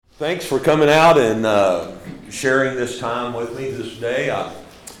Thanks for coming out and sharing this time with me this day. I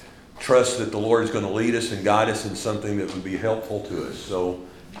trust that the Lord is going to lead us and guide us in something that would be helpful to us. So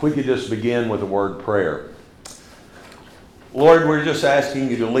if we could just begin with a word prayer. Lord, we're just asking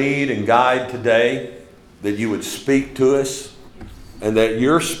you to lead and guide today, that you would speak to us, and that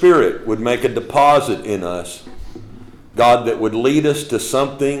your Spirit would make a deposit in us, God, that would lead us to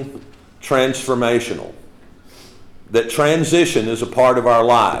something transformational. That transition is a part of our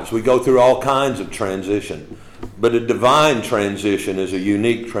lives. We go through all kinds of transition, but a divine transition is a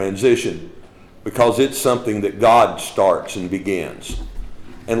unique transition because it's something that God starts and begins.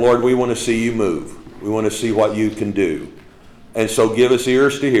 And Lord, we want to see you move. We want to see what you can do. And so give us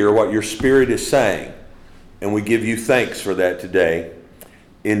ears to hear what your Spirit is saying. And we give you thanks for that today.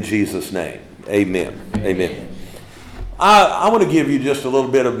 In Jesus' name, amen. Amen. I want to give you just a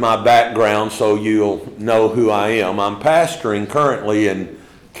little bit of my background so you'll know who I am. I'm pastoring currently in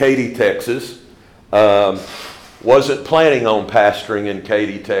Katy, Texas. Wasn't planning on pastoring in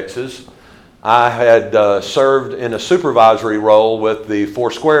Katy, Texas. I had served in a supervisory role with the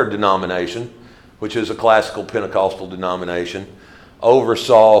Foursquare denomination, which is a classical Pentecostal denomination.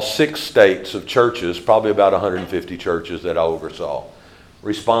 Oversaw 6 states of churches, probably about 150 churches that I oversaw.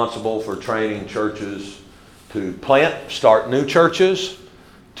 Responsible for training churches to start new churches,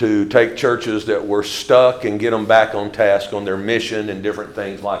 to take churches that were stuck and get them back on task on their mission and different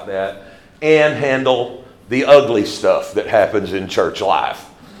things like that, and handle the ugly stuff that happens in church life,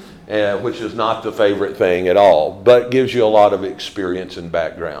 which is not the favorite thing at all, but gives you a lot of experience and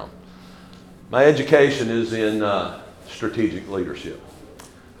background. My education is in strategic leadership.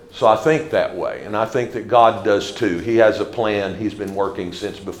 So I think that way, and I think that God does too. He has a plan. He's been working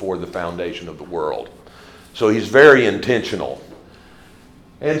since before the foundation of the world. So he's very intentional.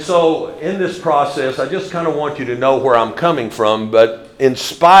 And so in this process, I just kind of want you to know where I'm coming from, but in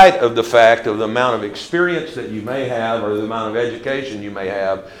spite of the fact of the amount of experience that you may have or the amount of education you may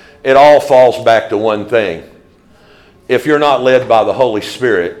have, it all falls back to one thing. If you're not led by the Holy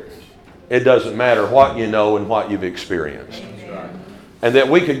Spirit, it doesn't matter what you know and what you've experienced. And that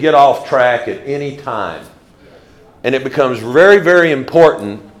we could get off track at any time. And it becomes very, very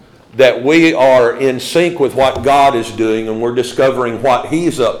important that we are in sync with what God is doing and we're discovering what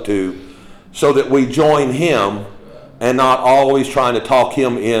He's up to so that we join Him and not always trying to talk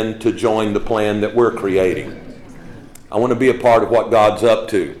Him in to join the plan that we're creating. I want to be a part of what God's up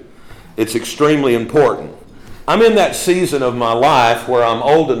to. It's extremely important. I'm in that season of my life where I'm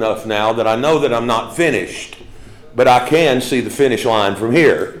old enough now that I know that I'm not finished, but I can see the finish line from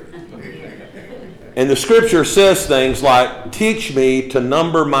here. And the scripture says things like, teach me to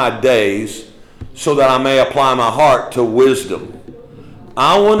number my days so that I may apply my heart to wisdom.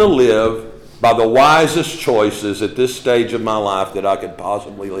 I want to live by the wisest choices at this stage of my life that I could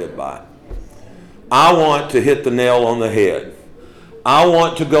possibly live by. I want to hit the nail on the head. I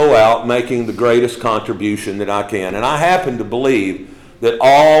want to go out making the greatest contribution that I can. And I happen to believe that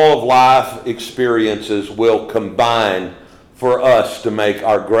all of life experiences will combine for us to make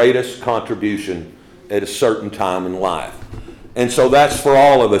our greatest contribution at a certain time in life. And so that's for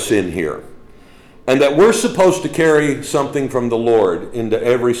all of us in here. And that we're supposed to carry something from the Lord into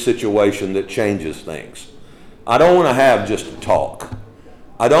every situation that changes things. I don't want to have just a talk.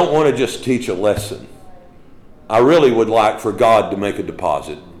 I don't want to just teach a lesson. I really would like for God to make a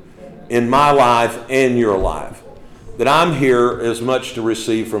deposit in my life and your life. That I'm here as much to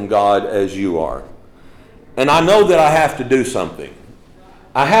receive from God as you are. And I know that I have to do something.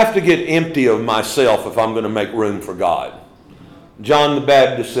 I have to get empty of myself if I'm going to make room for God. John the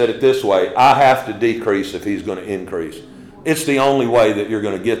Baptist said it this way, I have to decrease if He's going to increase. It's the only way that you're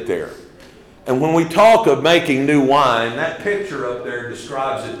going to get there. And when we talk of making new wine, that picture up there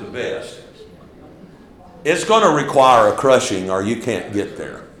describes it the best. It's going to require a crushing or you can't get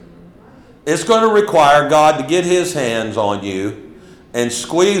there. It's going to require God to get His hands on you and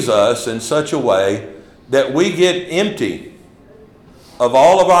squeeze us in such a way that we get empty of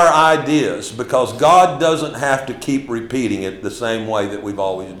all of our ideas, because God doesn't have to keep repeating it the same way that we've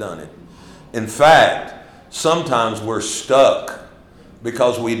always done it. In fact, sometimes we're stuck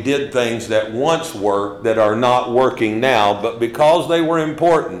because we did things that once worked that are not working now, but because they were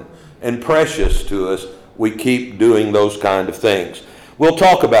important and precious to us, we keep doing those kind of things. We'll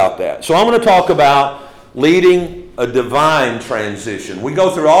talk about that. So I'm going to talk about leading a divine transition. We go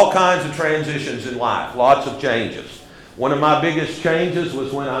through all kinds of transitions in life, lots of changes. One of my biggest changes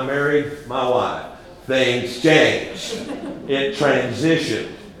was when I married my wife. Things changed. It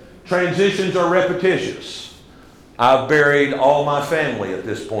transitioned. Transitions are repetitious. I've buried all my family at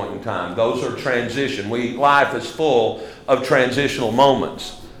this point in time. Those are transition. Life is full of transitional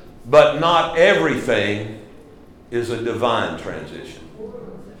moments. But not everything is a divine transition.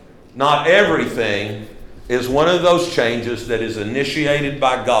 Not everything is one of those changes that is initiated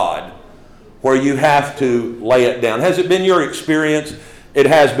by God where you have to lay it down. Has it been your experience? It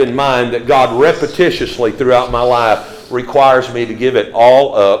has been mine that God repetitiously throughout my life requires me to give it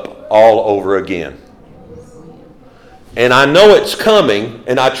all up all over again. And I know it's coming,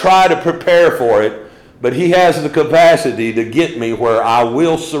 and I try to prepare for it, but He has the capacity to get me where I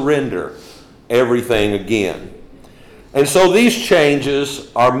will surrender everything again. And so these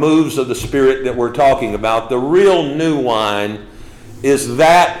changes are moves of the Spirit that we're talking about. The real new wine is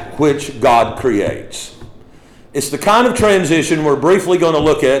that which God creates. It's the kind of transition we're briefly going to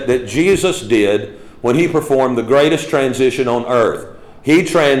look at that Jesus did when He performed the greatest transition on earth. He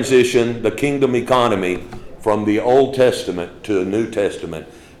transitioned the kingdom economy from the Old Testament to the New Testament.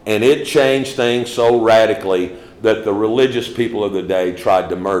 And it changed things so radically that the religious people of the day tried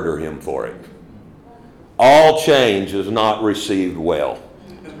to murder Him for it. All change is not received well.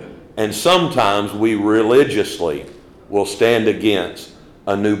 And sometimes we religiously will stand against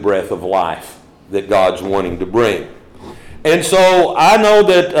a new breath of life that God's wanting to bring. And so I know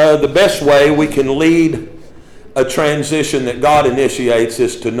that the best way we can lead a transition that God initiates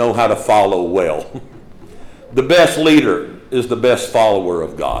is to know how to follow well. The best leader is the best follower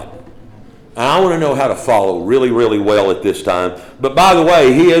of God. And I want to know how to follow really, really well at this time. But by the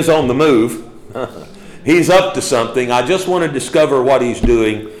way, He is on the move. He's up to something. I just want to discover what He's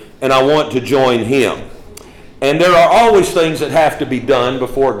doing, and I want to join Him. And there are always things that have to be done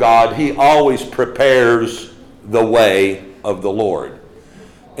before God. He always prepares the way of the Lord.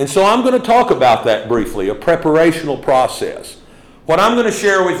 And so I'm going to talk about that briefly, a preparational process. What I'm going to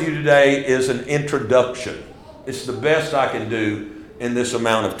share with you today is an introduction. It's the best I can do in this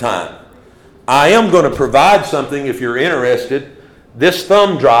amount of time. I am going to provide something if you're interested. This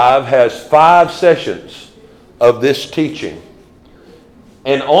thumb drive has 5 sessions of this teaching.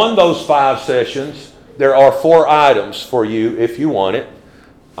 And on those 5 sessions, there are 4 items for you if you want it.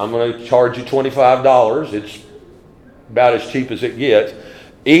 I'm going to charge you $25. It's about as cheap as it gets.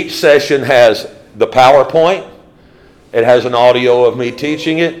 Each session has the PowerPoint. It has an audio of me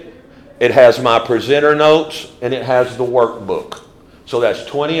teaching it. It has my presenter notes, and it has the workbook. So that's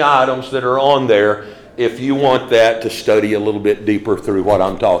 20 items that are on there if you want that to study a little bit deeper through what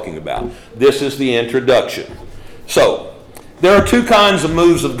I'm talking about. This is the introduction. So, there are 2 kinds of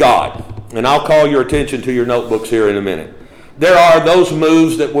moves of God, and I'll call your attention to your notebooks here in a minute. There are those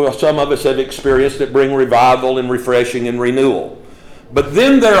moves that some of us have experienced that bring revival and refreshing and renewal. But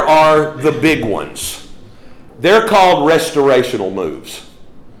then there are the big ones. They're called restorational moves.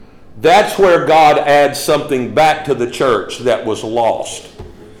 That's where God adds something back to the church that was lost.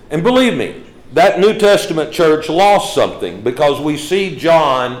 And believe me, that New Testament church lost something, because we see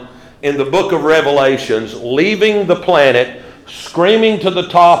John in the book of Revelations leaving the planet, screaming to the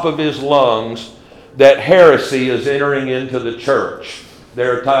top of his lungs that heresy is entering into the church.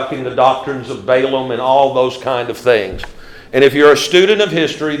 They're talking the doctrines of Balaam and all those kind of things. And if you're a student of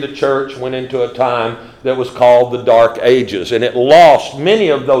history, the church went into a time that was called the Dark Ages. And it lost many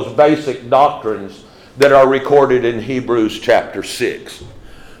of those basic doctrines that are recorded in Hebrews chapter 6.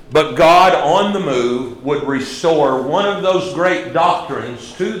 But God, on the move, would restore one of those great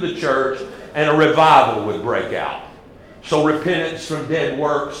doctrines to the church, and a revival would break out. So repentance from dead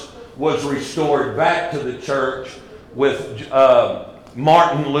works was restored back to the church with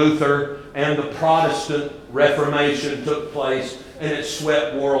Martin Luther, and the Protestant Reformation took place, and it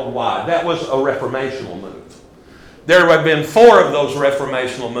swept worldwide. That was a reformational move. There have been 4 of those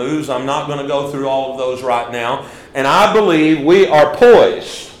reformational moves. I'm not going to go through all of those right now. And I believe we are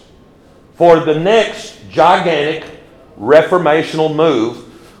poised for the next gigantic reformational move,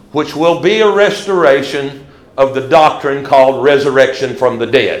 which will be a restoration of the doctrine called resurrection from the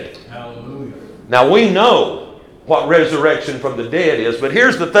dead. Hallelujah. Now we know what resurrection from the dead is, but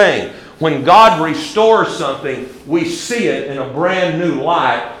here's the thing. When God restores something, we see it in a brand new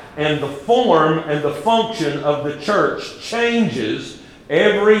light, and the form and the function of the church changes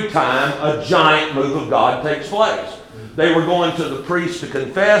every time a giant move of God takes place. They were going to the priest to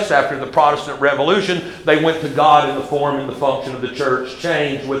confess after the Protestant Revolution. They went to God, and the form and the function of the church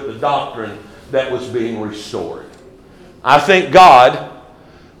changed with the doctrine that was being restored. I think God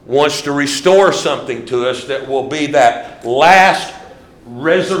wants to restore something to us that will be that last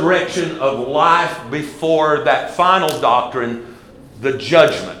resurrection of life before that final doctrine, the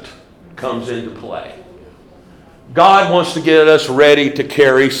judgment, comes into play. God wants to get us ready to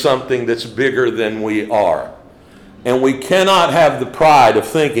carry something that's bigger than we are. And we cannot have the pride of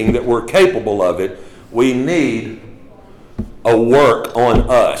thinking that we're capable of it. We need a work on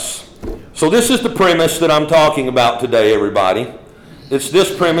us. So this is the premise that I'm talking about today, everybody. It's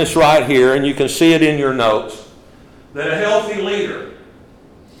this premise right here, and you can see it in your notes, that a healthy leader,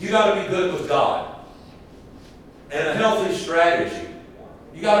 you got to be good with God. And a healthy strategy,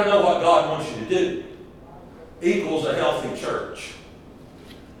 you got to know what God wants you to do, equals a healthy church.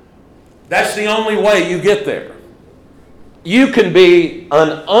 That's the only way you get there. You can be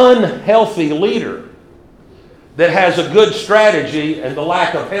an unhealthy leader that has a good strategy, and the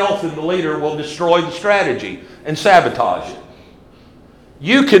lack of health in the leader will destroy the strategy and sabotage it.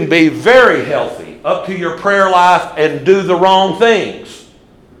 You can be very healthy up to your prayer life and do the wrong things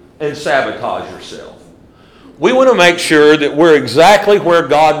and sabotage yourself. We want to make sure that we're exactly where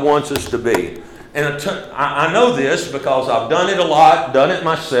God wants us to be. And I know this because I've done it a lot, done it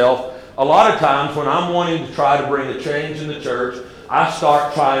myself. A lot of times when I'm wanting to try to bring a change in the church, I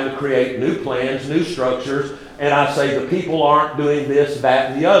start trying to create new plans, new structures, and I say the people aren't doing this,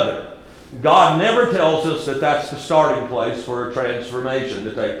 that, and the other. God never tells us that that's the starting place for a transformation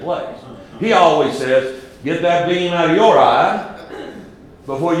to take place. He always says, get that beam out of your eye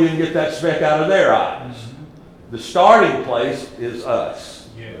before you can get that speck out of their eyes. The starting place is us.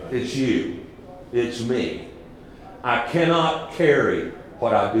 It's you. It's me. I cannot carry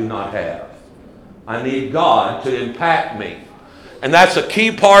what I do not have. I need God to impact me. And that's a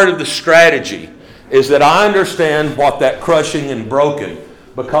key part of the strategy, is that I understand what that crushing and broken,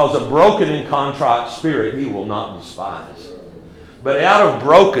 because a broken and contrite spirit He will not despise. But out of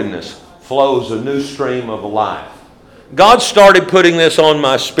brokenness flows a new stream of life. God started putting this on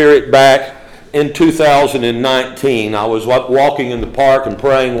my spirit back in 2019. I was walking in the park and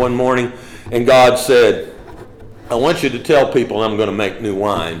praying one morning, and God said, I want you to tell people I'm going to make new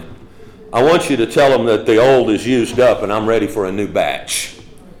wine. I want you to tell them that the old is used up and I'm ready for a new batch.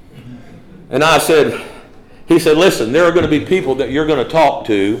 And He said, listen, there are going to be people that you're going to talk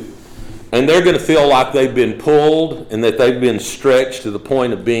to, and they're going to feel like they've been pulled and that they've been stretched to the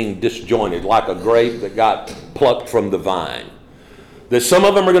point of being disjointed, like a grape that got plucked from the vine. That some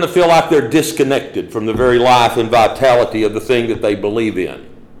of them are going to feel like they're disconnected from the very life and vitality of the thing that they believe in.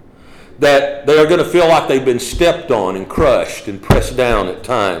 That they are going to feel like they've been stepped on and crushed and pressed down at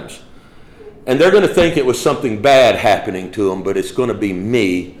times. And they're going to think it was something bad happening to them, but it's going to be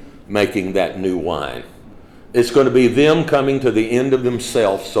me making that new wine. It's going to be them coming to the end of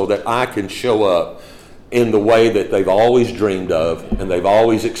themselves so that I can show up in the way that they've always dreamed of and they've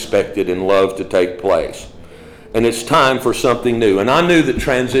always expected and loved to take place. And it's time for something new. And I knew that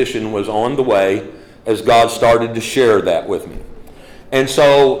transition was on the way as God started to share that with me. And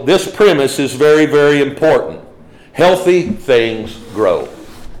so this premise is very, very important. Healthy things grow,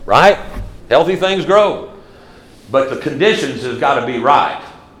 right? Healthy things grow. But the conditions have got to be right.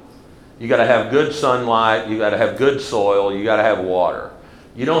 You got to have good sunlight. You got to have good soil. You got to have water.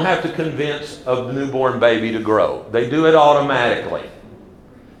 You don't have to convince a newborn baby to grow. They do it automatically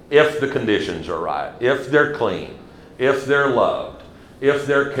if the conditions are right, if they're clean, if they're loved, if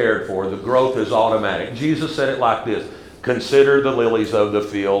they're cared for. The growth is automatic. Jesus said it like this. Consider the lilies of the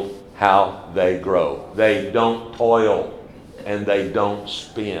field, how they grow. They don't toil and they don't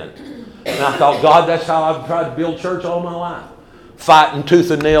spin. And I thought, God, that's how I've tried to build church all my life. Fighting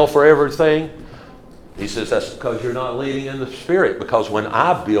tooth and nail for everything. He says, that's because you're not leading in the Spirit. Because when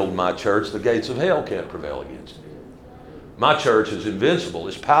I build my church, the gates of hell can't prevail against me. My church is invincible.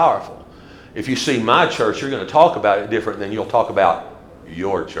 It's powerful. If you see my church, you're going to talk about it different than you'll talk about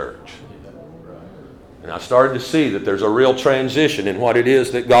your church. And I started to see that there's a real transition in what it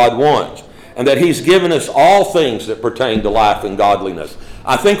is that God wants. And that He's given us all things that pertain to life and godliness.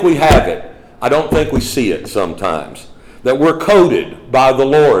 I think we have it. I don't think we see it sometimes. That we're coded by the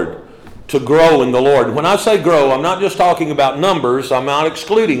Lord to grow in the Lord. When I say grow, I'm not just talking about numbers. I'm not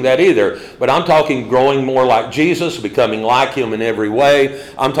excluding that either. But I'm talking growing more like Jesus, becoming like Him in every way.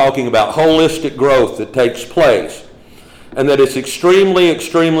 I'm talking about holistic growth that takes place. And that it's extremely,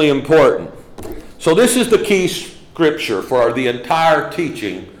 extremely important. So this is the key scripture for the entire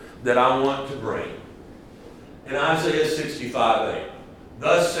teaching that I want to bring. In Isaiah 65:8,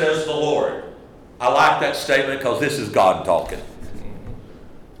 thus says the Lord. I like that statement because this is God talking.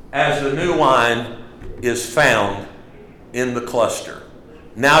 As the new wine is found in the cluster.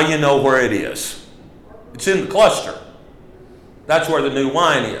 Now you know where it is. It's in the cluster. That's where the new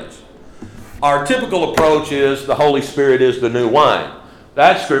wine is. Our typical approach is the Holy Spirit is the new wine.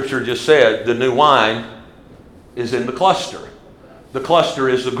 That scripture just said the new wine is in the cluster. The cluster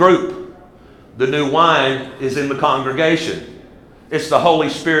is the group. The new wine is in the congregation. It's the Holy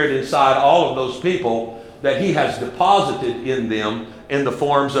Spirit inside all of those people that He has deposited in them in the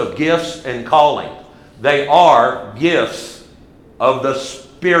forms of gifts and calling. They are gifts of the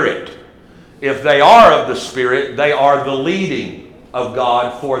Spirit. If they are of the Spirit, they are the leading of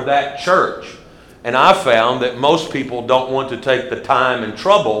God for that church. And I found that most people don't want to take the time and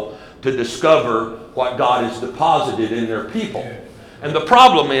trouble to discover what God has deposited in their people. And the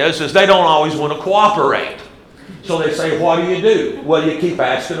problem is they don't always want to cooperate. So they say, what do you do? Well, you keep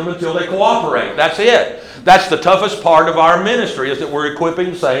asking them until they cooperate. That's it. That's the toughest part of our ministry, is that we're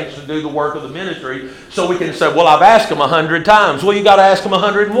equipping saints to do the work of the ministry. So we can say, well, I've asked them 100 times. Well, you got to ask them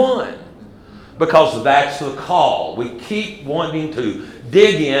 101. Because that's the call. We keep wanting to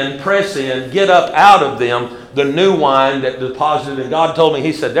dig in, press in, get up out of them the new wine that deposited. And God told me,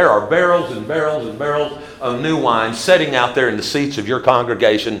 He said, there are barrels and barrels and barrels of new wine sitting out there in the seats of your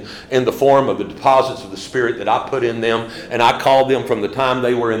congregation in the form of the deposits of the Spirit that I put in them, and I called them from the time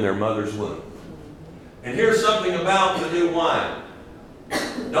they were in their mother's womb. And here's something about the new wine.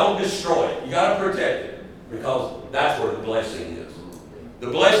 Don't destroy it. You got to protect it, because that's where the blessing is. The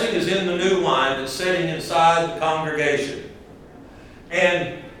blessing is in the new wine that's sitting inside the congregation.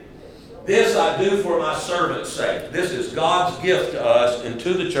 And this I do for my servant's sake. This is God's gift to us and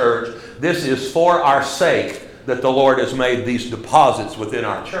to the church. This is for our sake that the Lord has made these deposits within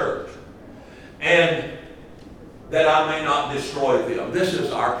our church. And that I may not destroy them. This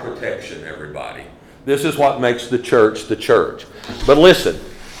is our protection, everybody. This is what makes the church the church. But listen,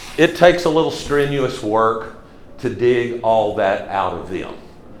 it takes a little strenuous work to dig all that out of them.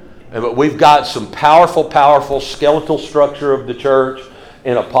 But we've got some powerful, powerful skeletal structure of the church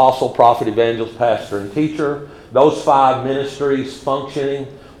in apostle, prophet, evangelist, pastor, and teacher. Those 5 ministries functioning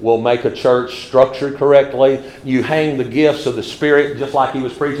will make a church structured correctly. You hang the gifts of the Spirit, just like he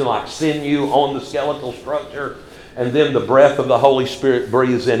was preaching, like sinew on the skeletal structure, and then the breath of the Holy Spirit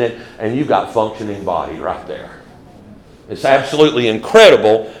breathes in it, and you've got functioning body right there. It's absolutely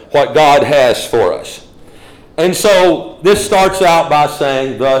incredible what God has for us. And so this starts out by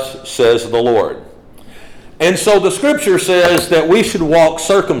saying, thus says the Lord. And so the scripture says that we should walk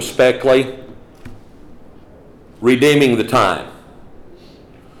circumspectly, redeeming the time.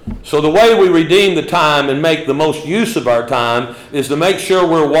 So the way we redeem the time and make the most use of our time is to make sure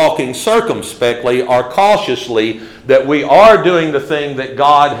we're walking circumspectly or cautiously, that we are doing the thing that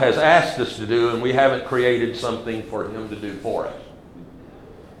God has asked us to do, and we haven't created something for him to do for us.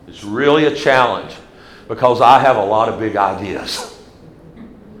 It's really a challenge, because I have a lot of big ideas.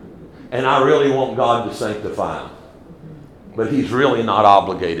 And I really want God to sanctify them. But he's really not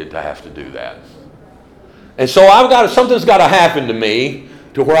obligated to have to do that. And so something's got to happen to me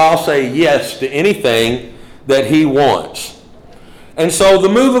to where I'll say yes to anything that he wants. And so the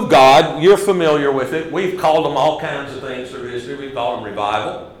move of God, you're familiar with it. We've called them all kinds of things through history. We've called them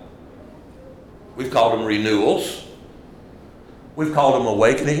revival. We've called them renewals. We've called them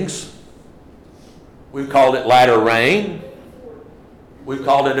awakenings. We've called it latter rain. We've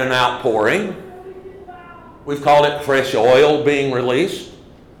called it an outpouring. We've called it fresh oil being released.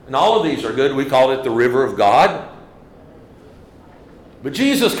 And all of these are good. We called it the river of God. But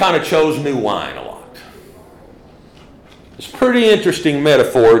Jesus kind of chose new wine a lot. It's a pretty interesting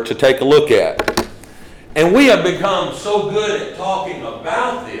metaphor to take a look at. And we have become so good at talking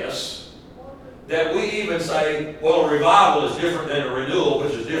about this that we even say, well, a revival is different than a renewal,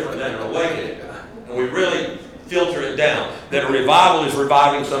 which is different than an awakening. And we really filter it down. That a revival is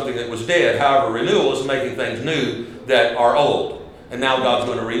reviving something that was dead. However, renewal is making things new that are old. And now God's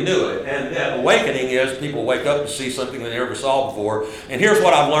going to renew it. And that awakening is people wake up to see something they never saw before. And here's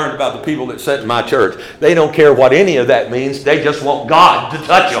what I've learned about the people that sit in my church. They don't care what any of that means. They just want God to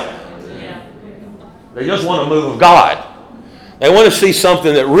touch them. Yeah. They just want a move of God. They want to see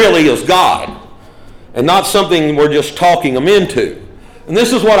something that really is God. And not something we're just talking them into. And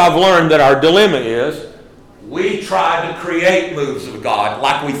this is what I've learned that our dilemma is. We try to create moves of God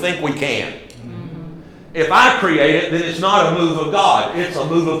like we think we can. If I create it, then it's not a move of God. It's a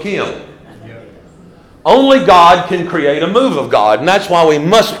move of him. Only God can create a move of God. And that's why we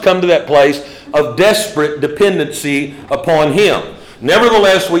must come to that place of desperate dependency upon him.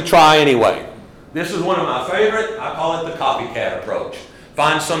 Nevertheless, we try anyway. This is one of my favorite. I call it the copycat approach.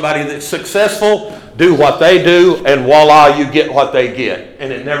 Find somebody that's successful, do what they do, and voila, you get what they get.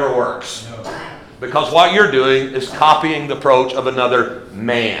 And it never works. Because what you're doing is copying the approach of another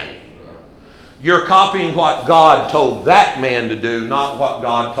man. You're copying what God told that man to do, not what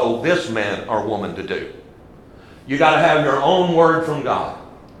God told this man or woman to do. You got to have your own word from God.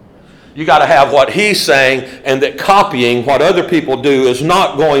 You got to have what he's saying, and that copying what other people do is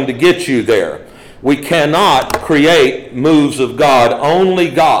not going to get you there. We cannot create moves of God, only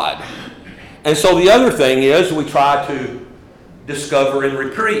God. And so the other thing is we try to discover and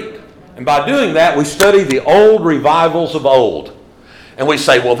repeat. And by doing that, we study the old revivals of old. And we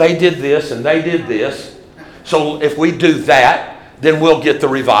say, well, they did this and they did this. So if we do that, then we'll get the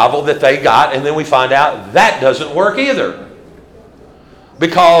revival that they got. And then we find out that doesn't work either.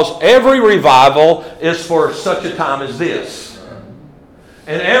 Because every revival is for such a time as this.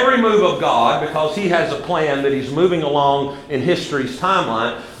 And every move of God, because He has a plan that He's moving along in history's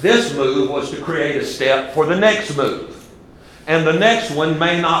timeline, this move was to create a step for the next move. And the next one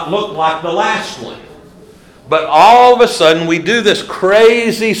may not look like the last one. But all of a sudden we do this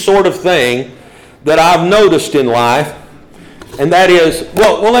crazy sort of thing that I've noticed in life. And that is,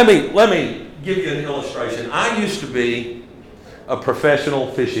 well let me give you an illustration. I used to be a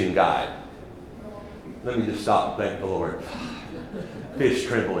professional fishing guide. Let me just stop and thank the Lord. Fish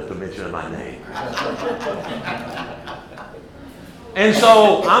tremble at the mention of my name. And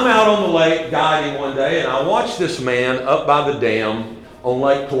so I'm out on the lake guiding one day, and I watched this man up by the dam on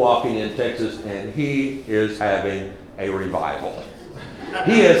Lake Tawakoni in Texas, and he is having a revival.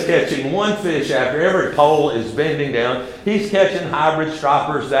 He is catching one fish after every pole is bending down. He's catching hybrid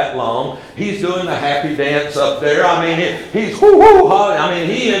stripers that long. He's doing the happy dance up there. I mean, he's whoo-hoo. I mean,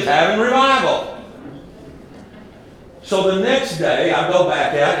 he is having revival. So the next day, I go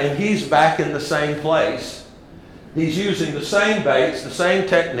back out, and he's back in the same place. He's using the same baits, the same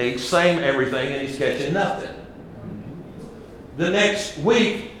techniques, same everything, and he's catching nothing. The next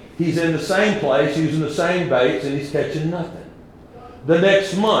week, he's in the same place, using the same baits, and he's catching nothing. The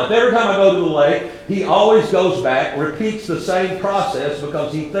next month, every time I go to the lake, he always goes back, repeats the same process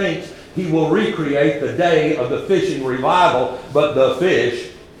because he thinks he will recreate the day of the fishing revival, but the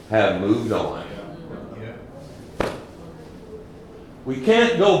fish have moved on. We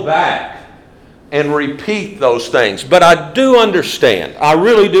can't go back and repeat those things. But I do understand, I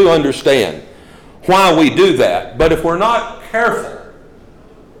really do understand why we do that. But if we're not careful,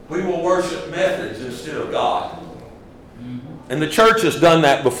 we will worship methods instead of God. And the church has done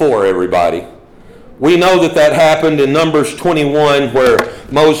that before, everybody. We know that happened in Numbers 21 where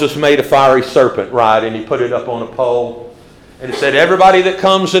Moses made a fiery serpent, right? And he put it up on a pole. And it said, everybody that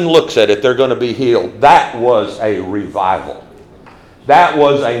comes and looks at it, they're going to be healed. That was a revival. That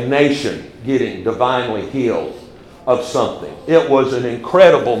was a nation getting divinely healed of something. It was an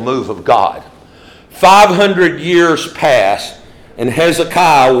incredible move of God. 500 years pass, and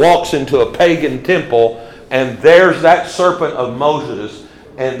Hezekiah walks into a pagan temple, and there's that serpent of Moses,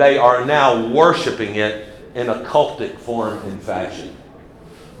 and they are now worshiping it in a cultic form and fashion.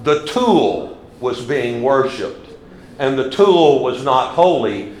 The tool was being worshipped, and the tool was not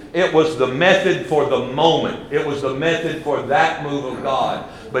holy. It was the method for the moment. It was the method for that move of God.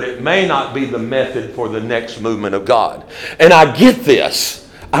 But it may not be the method for the next movement of God. And I get this.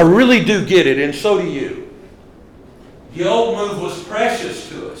 I really do get it, and so do you. The old move was precious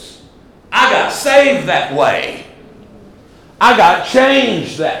to us. I got saved that way. I got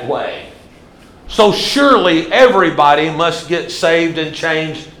changed that way. So surely everybody must get saved and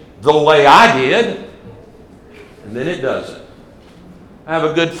changed the way I did. And then it doesn't. I have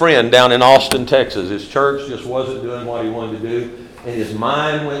a good friend down in Austin, Texas. His church just wasn't doing what he wanted to do. And his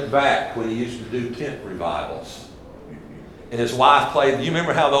mind went back when he used to do tent revivals. And his wife played, you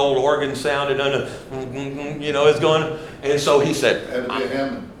remember how the old organ sounded? It's going. And so he said, It had to be a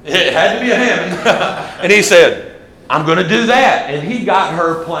Hammond. It had to be a Hammond. And he said, I'm going to do that. And he got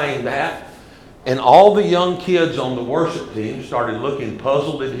her playing that. And all the young kids on the worship team started looking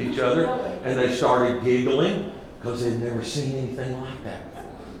puzzled at each other. And they started giggling because they'd never seen anything like that.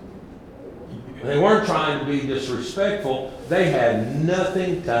 They weren't trying to be disrespectful. They had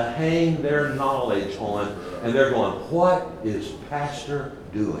nothing to hang their knowledge on. And they're going, what is Pastor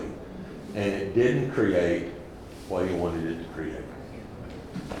doing? And it didn't create what he wanted it to create.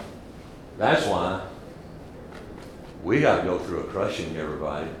 That's why we got to go through a crushing,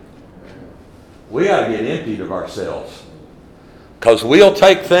 everybody. We got to get emptied of ourselves. Because we'll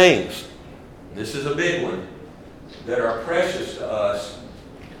take things, this is a big one, that are precious to us,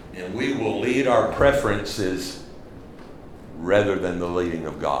 and we will lead our preferences rather than the leading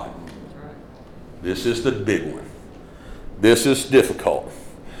of God. This is the big one. This is difficult.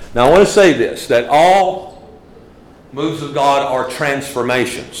 Now I want to say this, that all moves of God are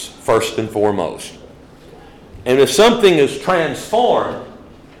transformations, first and foremost. And if something is transformed,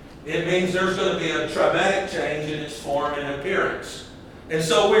 it means there's going to be a dramatic change in its form and appearance. And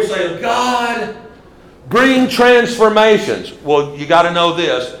so we're saying, God, bring transformations. Well, you got to know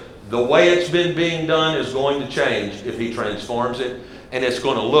this. The way it's been being done is going to change if He transforms it. And it's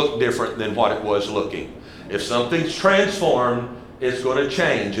going to look different than what it was looking. If something's transformed, it's going to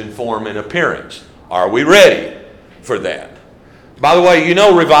change in form and appearance. Are we ready for that? By the way, you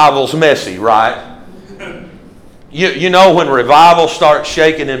know revival's messy, right? You know when revival starts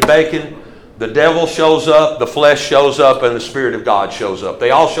shaking and baking, the devil shows up, the flesh shows up, and the Spirit of God shows up.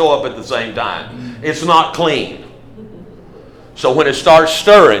 They all show up at the same time. It's not clean. So when it starts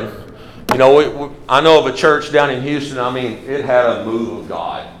stirring, you know, I know of a church down in Houston, I mean, it had a move of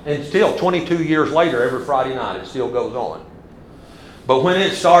God. And still, 22 years later, every Friday night, it still goes on. But when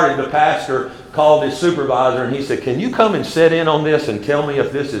it started, the pastor called his supervisor and he said, "Can you come and sit in on this and tell me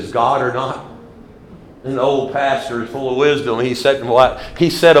if this is God or not?" And the old pastor is full of wisdom. He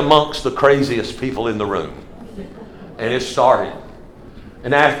sat amongst the craziest people in the room. And it started.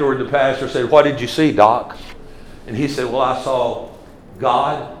 And afterward, the pastor said, "What did you see, Doc?" And he said, "Well, I saw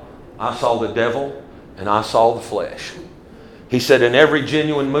God, I saw the devil, and I saw the flesh." He said, "In every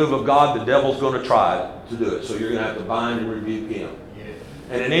genuine move of God, the devil's going to try to do it. So you're going to have to bind and rebuke him.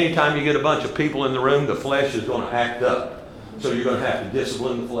 And at any time you get a bunch of people in the room, the flesh is going to act up. So you're going to have to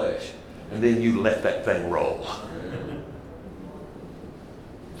discipline the flesh. And then you let that thing roll."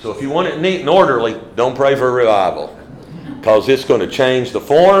 So if you want it neat and orderly, don't pray for revival. Because it's going to change the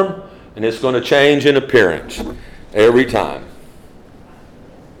form and it's going to change in appearance every time.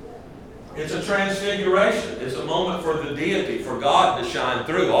 It's a transfiguration. It's a moment for the deity, for God to shine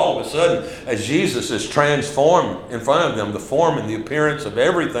through. All of a sudden, as Jesus is transformed in front of them, the form and the appearance of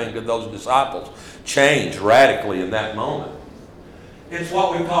everything to those disciples changed radically in that moment. It's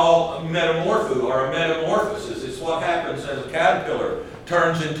what we call a metamorpho or a metamorphosis. It's what happens as a caterpillar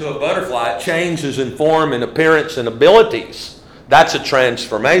turns into a butterfly. It changes in form and appearance and abilities. That's a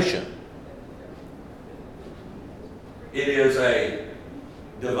transformation. It is a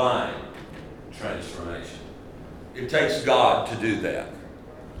divine transformation. It takes God to do that.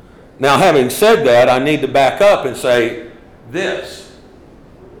 Now, having said that, I need to back up and say this.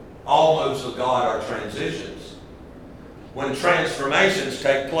 All moves of God are transitions. When transformations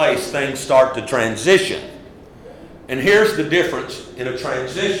take place, things start to transition. And here's the difference in a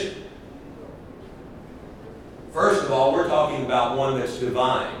transition. First of all, we're talking about one that's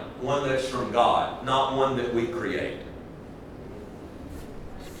divine, one that's from God, not one that we create.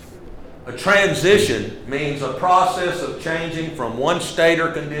 A transition means a process of changing from one state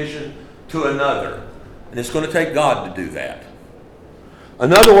or condition to another. And it's going to take God to do that.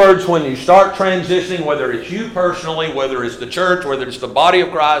 In other words, when you start transitioning, whether it's you personally, whether it's the church, whether it's the body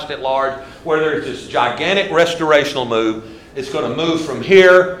of Christ at large, whether it's this gigantic restorational move, it's going to move from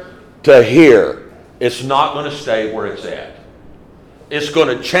here to here. It's not going to stay where it's at. It's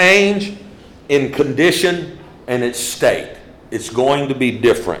going to change in condition and its state. It's going to be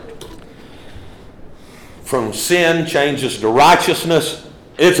different. From sin changes to righteousness,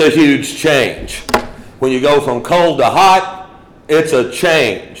 it's a huge change. When you go from cold to hot, it's a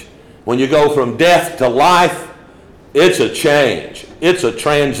change. When you go from death to life, it's a change. It's a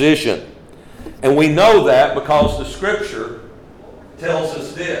transition. And we know that because the Scripture tells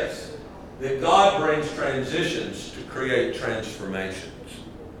us this, that God brings transitions to create transformations.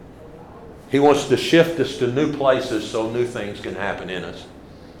 He wants to shift us to new places so new things can happen in us.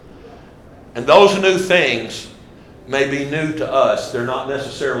 And those new things may be new to us. They're not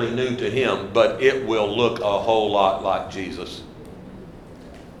necessarily new to Him, but it will look a whole lot like Jesus.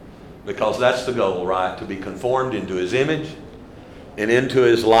 Because that's the goal, right? To be conformed into His image and into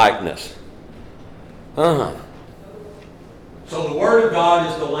His likeness. So the Word of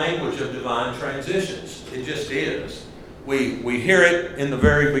God is the language of divine transitions. It just is. We hear it in the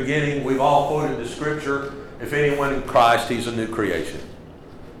very beginning. We've all quoted the Scripture. If anyone in Christ, he's a new creation.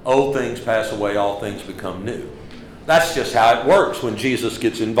 Old things pass away, all things become new. That's just how it works when Jesus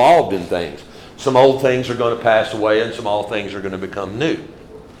gets involved in things. Some old things are going to pass away and some old things are going to become new.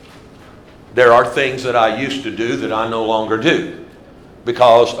 There are things that I used to do that I no longer do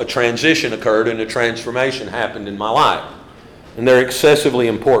because a transition occurred and a transformation happened in my life. And they're excessively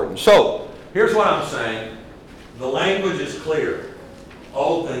important. So, here's what I'm saying. The language is clear.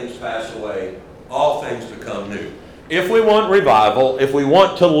 Old things pass away. All things become new. If we want revival, if we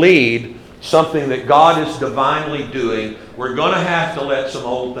want to lead something that God is divinely doing, we're going to have to let some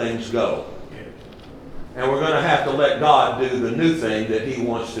old things go. And we're going to have to let God do the new thing that He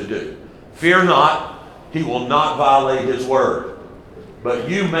wants to do. Fear not, He will not violate His word. But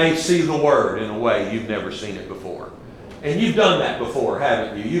you may see the word in a way you've never seen it before. And you've done that before,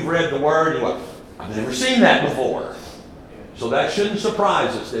 haven't you? You've read the word and you're like, I've never seen that before. So that shouldn't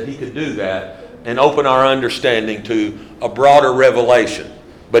surprise us that He could do that and open our understanding to a broader revelation.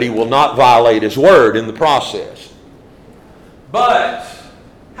 But He will not violate His word in the process. But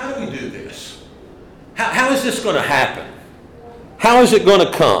how do we do this? How is this going to happen? How is it going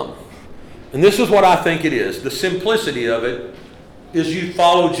to come? And this is what I think it is. The simplicity of it is you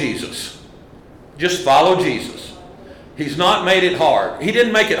follow Jesus. Just follow Jesus. He's not made it hard. He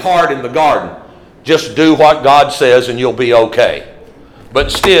didn't make it hard in the garden. Just do what God says and you'll be okay. But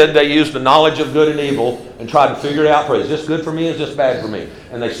instead, they used the knowledge of good and evil and tried to figure it out for, is this good for me? Is this bad for me?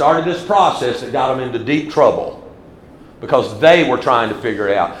 And they started this process that got them into deep trouble because they were trying to figure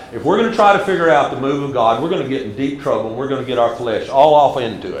it out. If we're going to try to figure out the move of God, we're going to get in deep trouble and we're going to get our flesh all off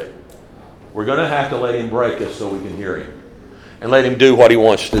into it. We're going to have to let Him break us so we can hear Him and let Him do what He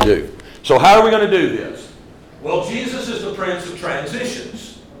wants to do. So how are we going to do this? Well, Jesus is the Prince of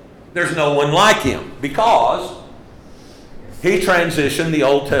Transitions. There's no one like Him because He transitioned the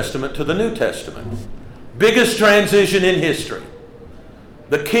Old Testament to the New Testament. Biggest transition in history.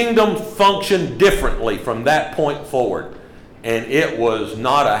 The kingdom functioned differently from that point forward. And it was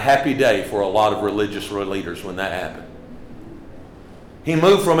not a happy day for a lot of religious leaders when that happened. He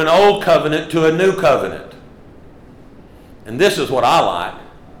moved from an old covenant to a new covenant. And this is what I like.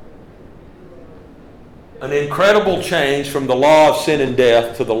 An incredible change from the law of sin and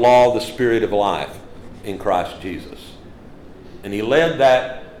death to the law of the Spirit of life in Christ Jesus. And He led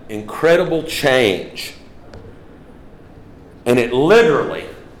that incredible change. And it literally,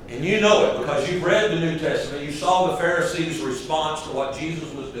 and you know it because you've read the New Testament, you saw the Pharisees' response to what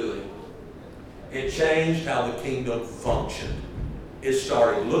Jesus was doing. It changed how the kingdom functioned. It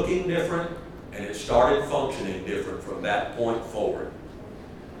started looking different and it started functioning different from that point forward.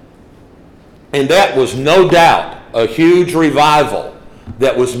 And that was no doubt a huge revival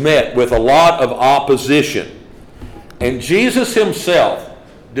that was met with a lot of opposition. And Jesus Himself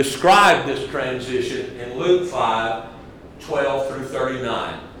described this transition in Luke 5:12 through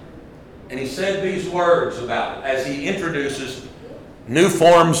 39. And He said these words about it as He introduces new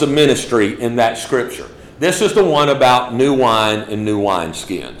forms of ministry in that scripture. This is the one about new wine and new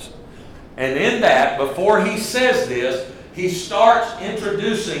wineskins. And in that, before He says this, He starts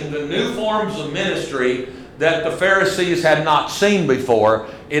introducing the new forms of ministry that the Pharisees had not seen before.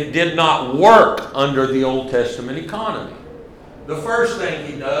 It did not work under the Old Testament economy. The first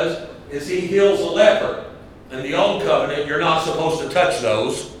thing He does is He heals a leper. In the Old Covenant, you're not supposed to touch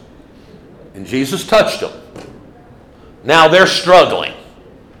those. And Jesus touched them. Now they're struggling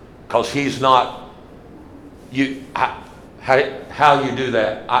because He's not. How you do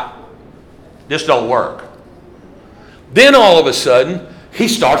that? This don't work. Then all of a sudden, He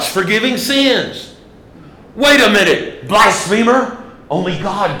starts forgiving sins. Wait a minute, blasphemer! Only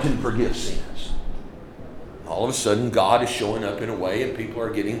God can forgive sins. All of a sudden, God is showing up in a way and people are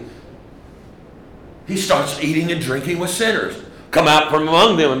getting... He starts eating and drinking with sinners. Come out from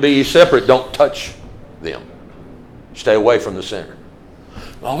among them and be ye separate. Don't touch them. Stay away from the sinner.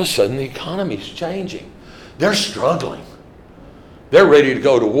 All of a sudden, the economy is changing. They're struggling. They're ready to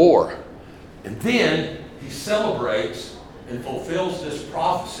go to war. And then He celebrates and fulfills this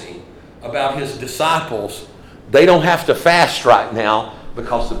prophecy about His disciples. They don't have to fast right now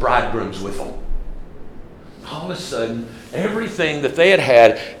because the bridegroom's with them. All of a sudden, everything that they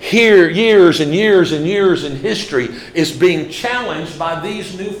had here, years and years and years in history is being challenged by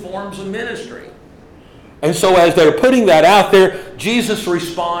these new forms of ministry. And so as they're putting that out there, Jesus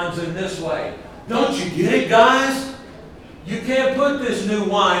responds in this way. Don't you get it, guys? You can't put this new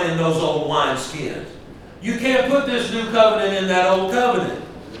wine in those old wineskins. You can't put this new covenant in that old covenant.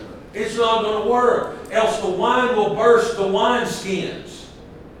 It's not going to work. Else the wine will burst the wineskins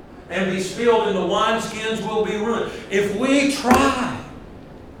and be spilled and the wineskins will be ruined. If we try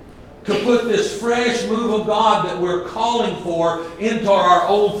to put this fresh move of God that we're calling for into our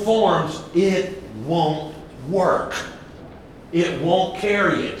old forms, it won't work. It won't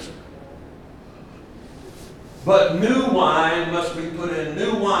carry it. But new wine must be put in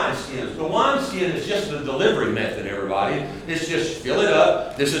new wineskins. The wineskin is just the delivery method, everybody. It's just fill it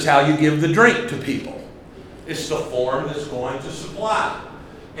up. This is how you give the drink to people. It's the form that's going to supply.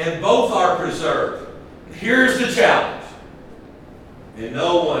 And both are preserved. Here's the challenge. And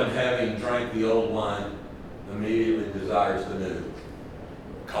no one, having drank the old wine, immediately desires the new,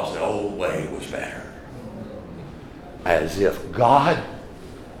 because the old way was better. As if God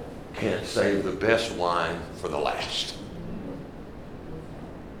can't save the best wine for the last.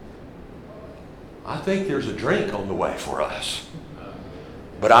 I think there's a drink on the way for us.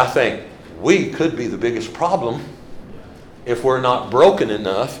 But I think we could be the biggest problem if we're not broken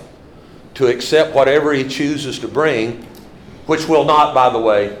enough to accept whatever He chooses to bring, which will not, by the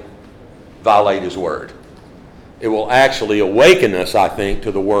way, violate His word. It will actually awaken us, I think,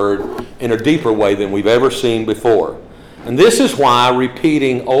 to the word in a deeper way than we've ever seen before. And this is why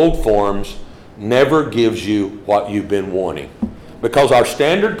repeating old forms never gives you what you've been wanting. Because our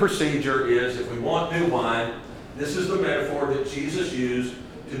standard procedure is, if we want new wine, this is the metaphor that Jesus used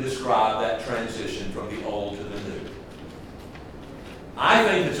to describe that transition from the old to the new. I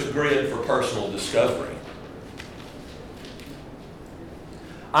think it's a grid for personal discovery.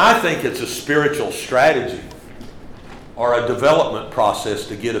 I think it's a spiritual strategy or a development process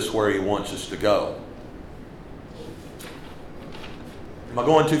to get us where He wants us to go. Am I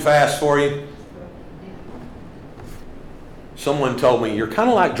going too fast for you? Someone told me, you're kind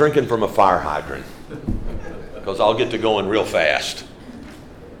of like drinking from a fire hydrant, because I'll get to going real fast.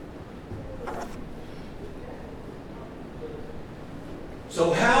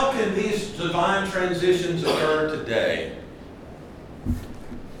 So how can these divine transitions occur today?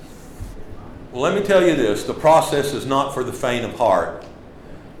 Well, let me tell you this. The process is not for the faint of heart.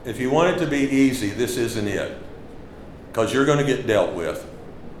 If you want it to be easy, this isn't it. Because you're going to get dealt with.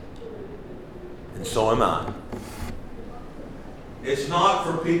 And so am I. It's not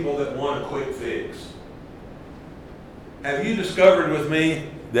for people that want a quick fix. Have you discovered with me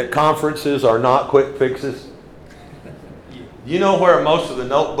that conferences are not quick fixes? You know where most of the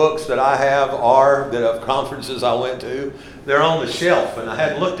notebooks that I have are, that of conferences I went to? They're on the shelf, and I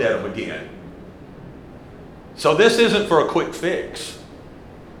hadn't looked at them again. So this isn't for a quick fix.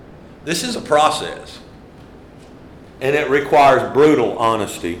 This is a process. And it requires brutal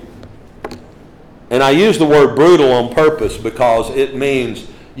honesty. And I use the word brutal on purpose because it means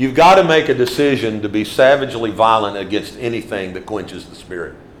you've got to make a decision to be savagely violent against anything that quenches the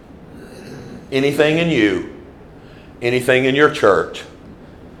Spirit. Anything in you, anything in your church,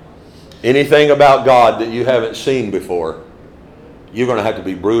 anything about God that you haven't seen before, you're going to have to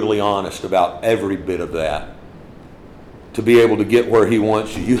be brutally honest about every bit of that to be able to get where He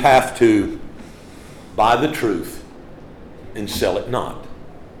wants you. You have to buy the truth and sell it not.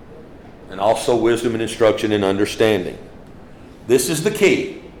 And also wisdom and instruction and understanding. This is the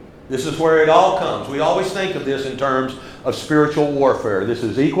key. This is where it all comes. We always think of this in terms of spiritual warfare. This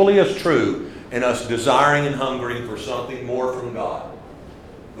is equally as true in us desiring and hungering for something more from God.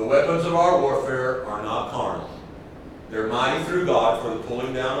 The weapons of our warfare are not carnal. They're mighty through God for the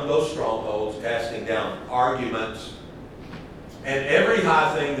pulling down of those strongholds, casting down arguments, and every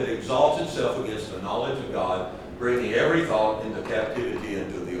high thing that exalts itself against the knowledge of God, bringing every thought into captivity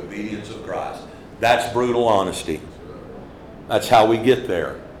into the obedience of Christ. That's brutal honesty. That's how we get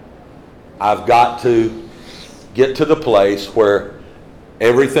there. I've got to get to the place where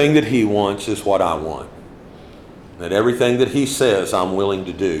everything that He wants is what I want. That everything that He says I'm willing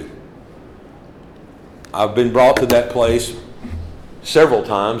to do. I've been brought to that place several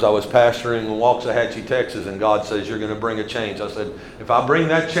times. I was pastoring in Waxahachie, Texas, and God says, you're going to bring a change. I said, if I bring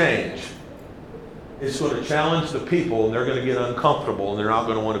that change, it's going to challenge the people, and they're going to get uncomfortable, and they're not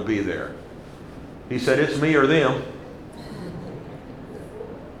going to want to be there. He said, it's me or them.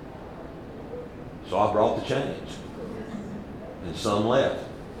 So I brought the change. And some left.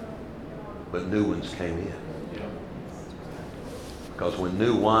 But new ones came in. Because when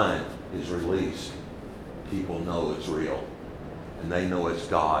new wine is released, people know it's real. And they know it's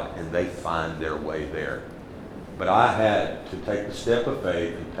God, and they find their way there. But I had to take the step of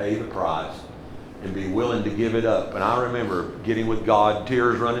faith and pay the price and be willing to give it up. And I remember getting with God,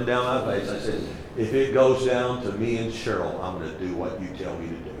 tears running down my face. I said, if it goes down to me and Cheryl, I'm going to do what you tell me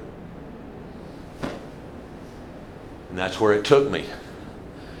to do. And that's where it took me.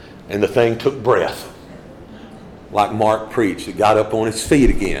 And the thing took breath. Like Mark preached, it got up on its feet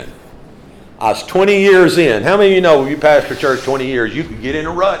again. I was 20 years in. How many of you know if you pastor church 20 years, you could get in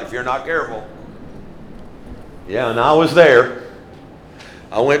a rut if you're not careful? Yeah, and I was there.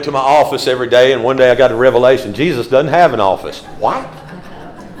 I went to my office every day, and one day I got a revelation. Jesus doesn't have an office. What?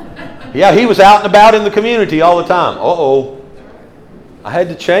 Yeah, He was out and about in the community all the time. Uh-oh. I had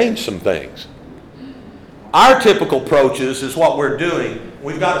to change some things. Our typical approaches is what we're doing.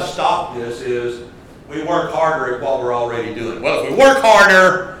 We've got to stop this is we work harder at what we're already doing. Well, if we work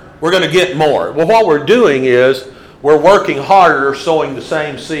harder, we're going to get more. Well, what we're doing is we're working harder, sowing the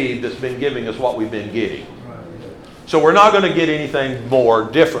same seed that's been giving us what we've been getting. So we're not going to get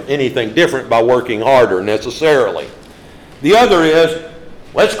anything different by working harder necessarily. The other is,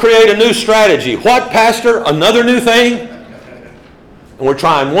 let's create a new strategy. What, Pastor? Another new thing? And we're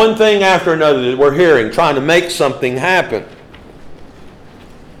trying one thing after another that we're hearing, trying to make something happen.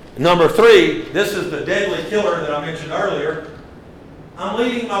 Number 3, this is the deadly killer that I mentioned earlier. I'm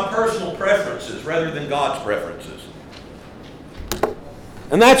leading my personal preferences rather than God's preferences.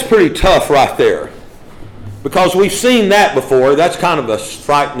 And that's pretty tough right there. Because we've seen that before. That's kind of a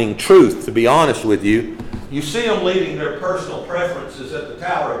frightening truth, to be honest with you. You see them leading their personal preferences at the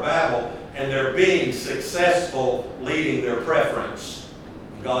Tower of Babel, and they're being successful leading their preference.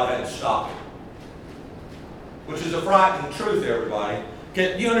 God had to stop it. Which is a frightening truth, everybody.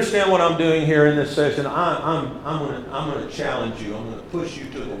 Do you understand what I'm doing here in this session? I'm going to challenge you. I'm going to push you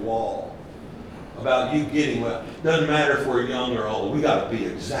to the wall about you getting what. Doesn't matter if we're young or old. We got to be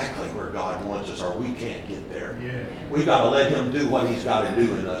exactly where God wants us, or we can't get there. Yeah. We got to let Him do what He's got to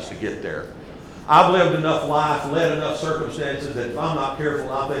do in us to get there. I've lived enough life, led enough circumstances that if I'm not careful,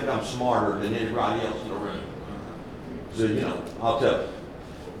 I think I'm smarter than anybody else in the room. So, I'll tell you.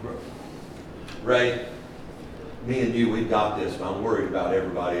 Ray, me and you, we've got this, but I'm worried about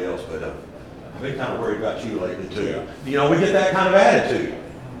everybody else. But I've been kind of worried about you lately, too. We get that kind of attitude.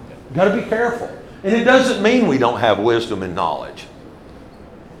 You've got to be careful. And it doesn't mean we don't have wisdom and knowledge.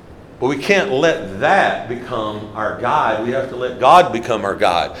 But we can't let that become our guide. We have to let God become our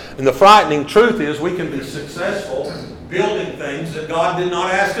guide. And the frightening truth is we can be successful building things that God did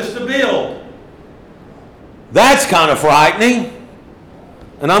not ask us to build. That's kind of frightening.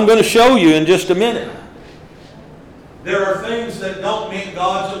 And I'm going to show you in just a minute. There are things that don't meet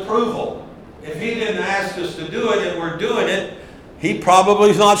God's approval. If He didn't ask us to do it and we're doing it, He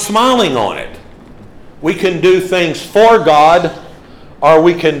probably is not smiling on it. We can do things for God, or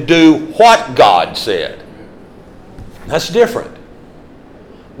we can do what God said. That's different.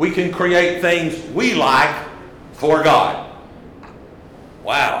 We can create things we like for God.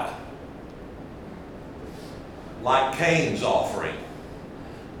 Wow. Like Cain's offering.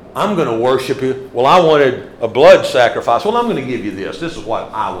 I'm going to worship you. Well, I wanted a blood sacrifice. Well, I'm going to give you this. This is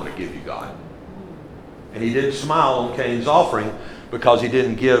what I want to give you, God. And He didn't smile on Cain's offering because he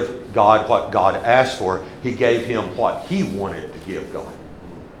didn't give God what God asked for. He gave him what he wanted to give God.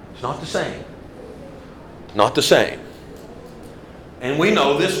 It's not the same. Not the same. And we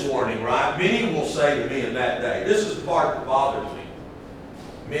know this warning, right? Many will say to me in that day, this is the part that bothers me.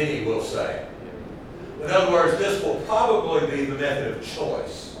 Many will say. In other words, this will probably be the method of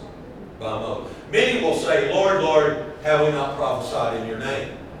choice. Many will say, Lord, Lord, have we not prophesied in your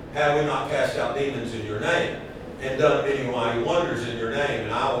name? Have we not cast out demons in your name? And done many mighty wonders in your name?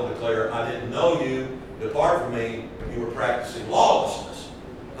 And I will declare, I didn't know you. Depart from me. You were practicing lawlessness.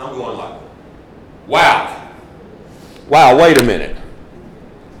 I'm going like, wow. Wow, wait a minute.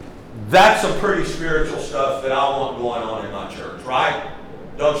 That's some pretty spiritual stuff that I want going on in my church, right?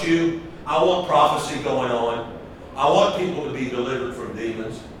 Don't you? I want prophecy going on. I want people to be delivered from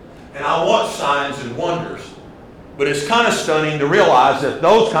demons. And I want signs and wonders. But it's kind of stunning to realize that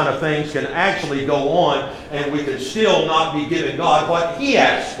those kind of things can actually go on and we can still not be giving God what He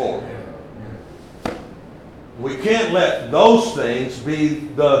asked for. We can't let those things be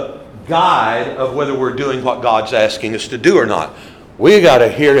the guide of whether we're doing what God's asking us to do or not. We got to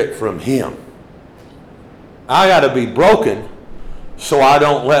hear it from Him. I got to be broken so I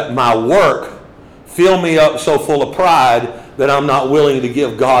don't let my work fill me up so full of pride that I'm not willing to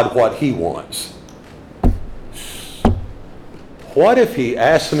give God what He wants. What if He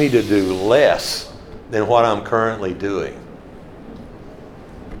asked me to do less than what I'm currently doing?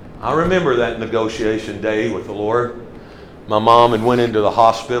 I remember that negotiation day with the Lord. My mom had went into the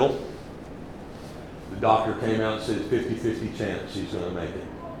hospital. The doctor came out and said 50-50 chance she's going to make it.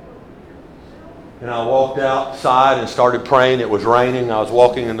 And I walked outside and started praying. It was raining. I was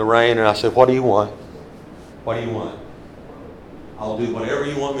walking in the rain and I said, what do you want? What do you want? I'll do whatever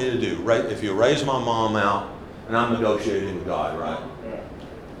you want me to do. If you raise my mom out, and I'm negotiating with God, right?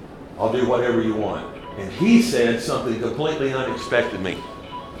 I'll do whatever you want. And He said something completely unexpected to me.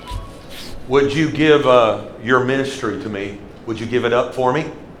 Would you give your ministry to me? Would you give it up for me?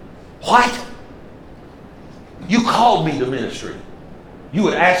 What? You called me to ministry. You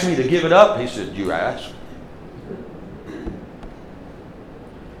would ask me to give it up? He said, you asked.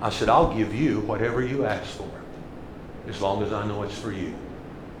 I said, I'll give you whatever you ask for, as long as I know it's for you.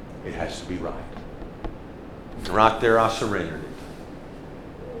 It has to be right. And right there, I surrendered it.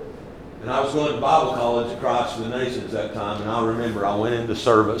 And I was going to Bible college at Christ for the Nations that time, and I remember I went into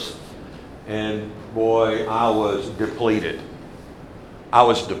service, and boy, I was depleted. I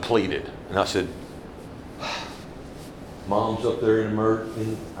was depleted. And I said, Mom's up there in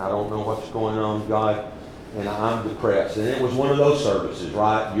emergency. I don't know what's going on, God, and I'm depressed. And it was one of those services,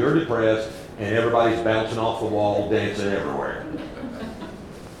 right? You're depressed, and everybody's bouncing off the wall, dancing everywhere.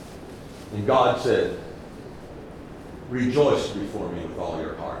 And God said, rejoice before me with all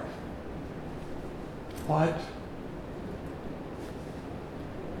your heart. What?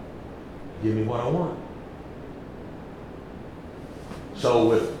 Give me what I want. So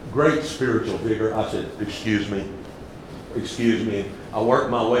with great spiritual vigor, I said, excuse me. I worked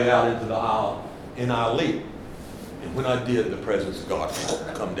my way out into the aisle, and I leaped. And when I did, the presence of God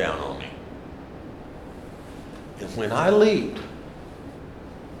come down on me. And when I leaped,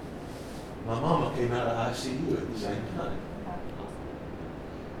 my mama came out of ICU at the same time.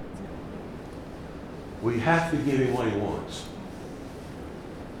 we have to give him what he wants.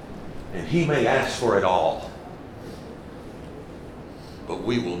 And he may ask for it all. But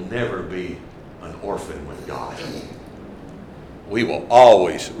we will never be an orphan with God. We will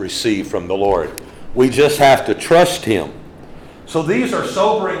always receive from the Lord. We just have to trust him. So these are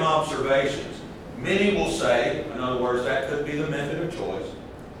sobering observations. Many will say, in other words, that could be the method of choice.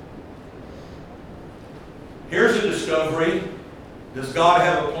 Here's a discovery. Does God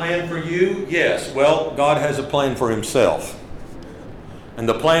have a plan for you? Yes. Well, God has a plan for himself. And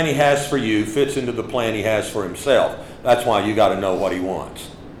the plan he has for you fits into the plan he has for himself. That's why you got to know what he wants.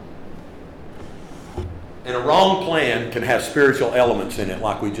 And a wrong plan can have spiritual elements in it,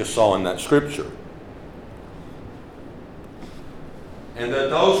 like we just saw in that scripture. And that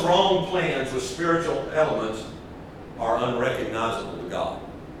those wrong plans with spiritual elements are unrecognizable to God.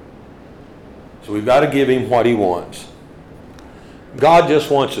 So we've got to give him what he wants. God just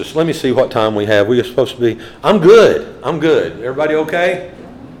wants us. Let me see what time we have. We are supposed to be. I'm good. Everybody okay?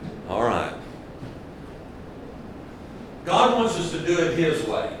 All right. God wants us to do it his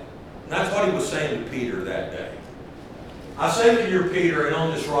way. And that's what he was saying to Peter that day. I say to you, Peter, and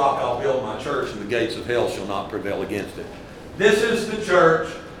on this rock I'll build my church, and the gates of hell shall not prevail against it. This is the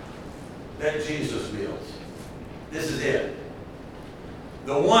church that Jesus builds. This is it.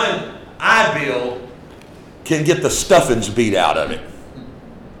 The one I build can get the stuffings beat out of it.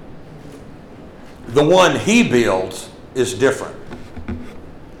 The one he builds is different.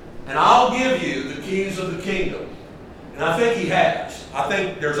 And I'll give you the keys of the kingdom. And I think he has. I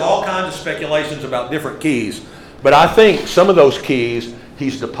think there's all kinds of speculations about different keys. But I think some of those keys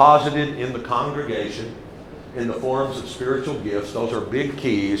he's deposited in the congregation in the forms of spiritual gifts. Those are big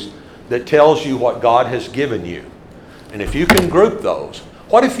keys that tells you what God has given you. And if you can group those,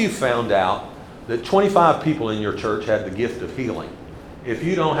 what if you found out that 25 people in your church had the gift of healing? If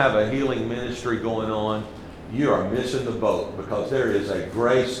you don't have a healing ministry going on, you are missing the boat, because there is a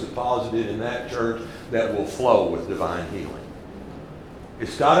grace deposited in that church that will flow with divine healing.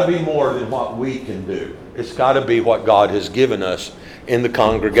 It's got to be more than what we can do. It's got to be what God has given us in the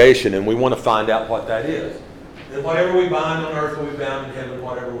congregation, and we want to find out what that is. And whatever we bind on earth will be bound in heaven.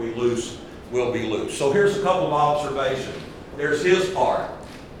 Whatever we loose will be loose. So here's a couple of observations. There's his part.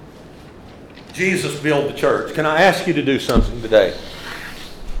 Jesus built the church. Can I ask you to do something today?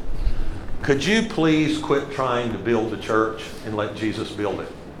 Could you please quit trying to build the church and let Jesus build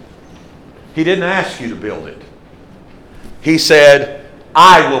it? He didn't ask you to build it. He said,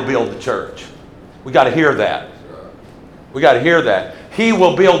 I will build the church. We got to hear that. We got to hear that. He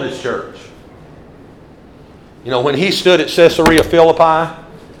will build his church. You know, when he stood at Caesarea Philippi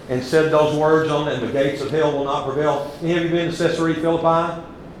and said those words on it, and the gates of hell will not prevail. Any of you been to Caesarea Philippi?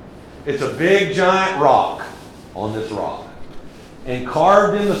 It's a big giant rock on this rock. And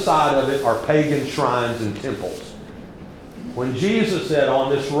carved in the side of it are pagan shrines and temples. When Jesus said, on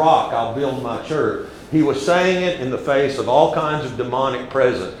this rock I'll build my church, he was saying it in the face of all kinds of demonic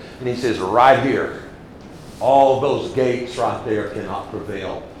presence. And he says, right here, all those gates right there cannot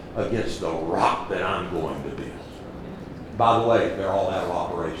prevail against the rock that I'm going to build. By the way, they're all out of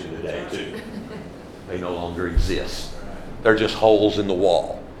operation today too. They no longer exist. They're just holes in the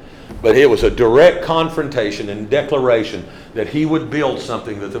wall. But it was a direct confrontation and declaration that he would build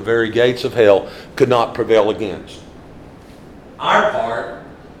something that the very gates of hell could not prevail against. Our part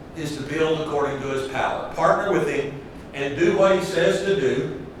is to build according to his power. Partner with him and do what he says to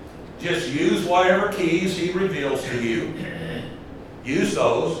do. Just use whatever keys he reveals to you. Use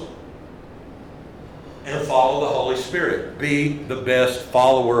those. And follow the Holy Spirit. Be the best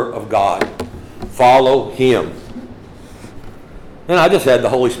follower of God. Follow him. And I just had the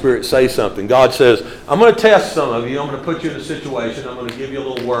Holy Spirit say something. God says, I'm going to test some of you. I'm going to put you in a situation. I'm going to give you a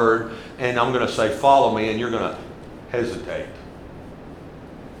little word. And I'm going to say, follow me. And you're going to hesitate.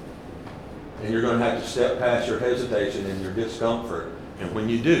 And you're going to have to step past your hesitation and your discomfort. And when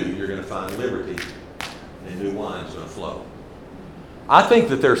you do, you're going to find liberty. And new wine's going to flow. I think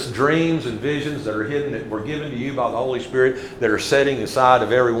that there's dreams and visions that are hidden that were given to you by the Holy Spirit that are setting inside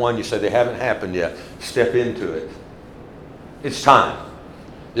of everyone. You say they haven't happened yet. Step into it. It's time.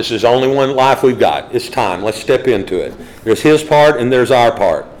 This is only one life we've got. It's time. Let's step into it. There's his part and there's our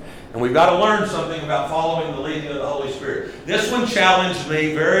part. And we've got to learn something about following the leading of the Holy Spirit. This one challenged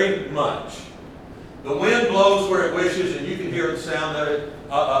me very much. The wind blows where it wishes, and you can hear the sound of it.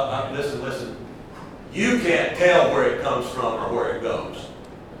 Listen. You can't tell where it comes from or where it goes.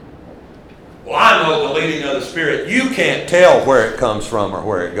 Well, I know the leading of the Spirit. You can't tell where it comes from or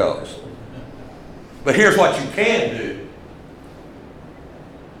where it goes. But here's what you can do.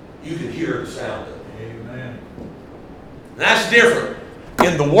 You can hear the sound of it. Amen. That's different.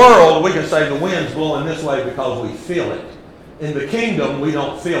 In the world, we can say the wind's blowing this way because we feel it. In the kingdom, we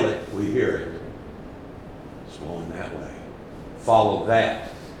don't feel it, we hear it. It's blowing that way. Follow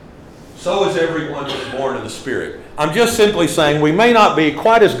that. So is everyone that's born of the Spirit. I'm just simply saying we may not be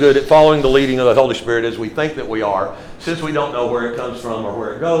quite as good at following the leading of the Holy Spirit as we think that we are, since we don't know where it comes from or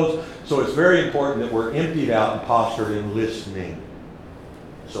where it goes. So it's very important that we're emptied out and postured in listening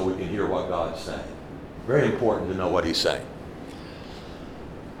so we can hear what God's saying. Very important to know what He's saying.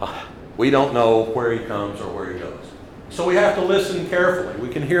 We don't know where He comes or where He goes. So we have to listen carefully.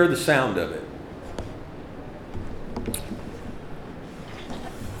 We can hear the sound of it.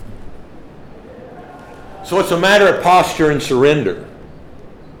 So it's a matter of posture and surrender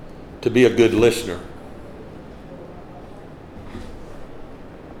to be a good listener.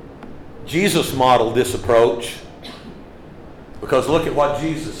 Jesus modeled this approach because look at what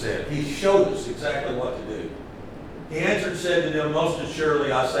Jesus said. He showed us exactly what to do. He answered and said to them, most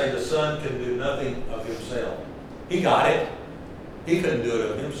assuredly I say the Son can do nothing of himself. He got it. He couldn't do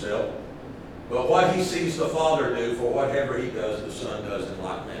it of himself. But what he sees the Father do, for whatever he does, the Son does in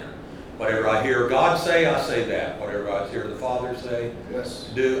like manner. Whatever I hear God say, I say that. Whatever I hear the Father say,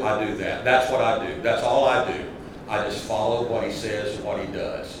 do, I do that. That's what I do. That's all I do. I just follow what He says and what He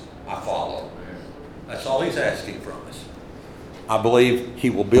does. I follow. That's all He's asking from us. I believe He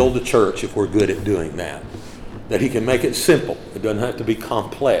will build a church if we're good at doing that. That He can make it simple. It doesn't have to be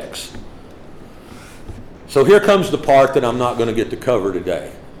complex. So here comes the part that I'm not going to get to cover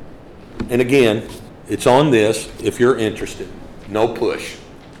today. And again, it's on this if you're interested. No push.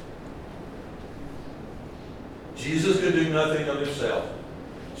 Jesus could do nothing of Himself.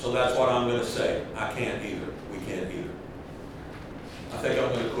 So that's what I'm going to say. I can't either. We can't either. I think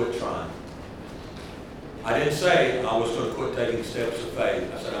I'm going to quit trying. I didn't say I was going to quit taking steps of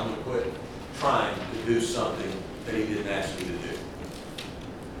faith. I said I'm going to quit trying to do something that He didn't ask me to do.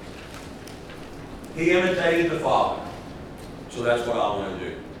 He imitated the Father. So that's what I want to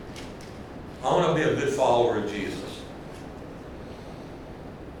do. I want to be a good follower of Jesus.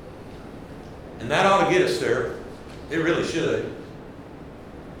 And that ought to get us there. It really should.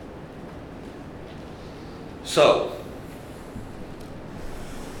 So,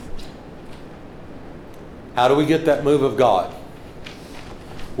 how do we get that move of God?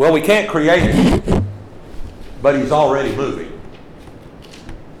 Well, we can't create it, but He's already moving.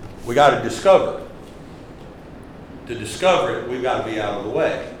 We got to discover it. To discover it, we've got to be out of the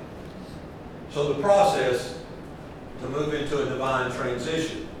way. So the process to move into a divine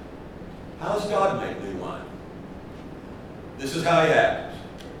transition. How does God make new wine? This is how He happens.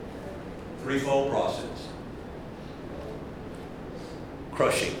 Threefold process.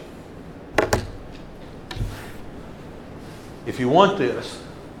 Crushing. If you want this,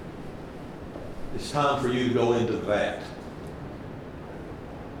 it's time for you to go into the vat.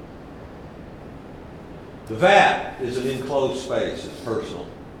 The vat is an enclosed space. It's personal.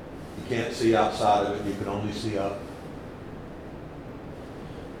 You can't see outside of it. You can only see up.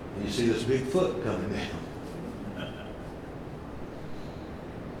 And you see this big foot coming down.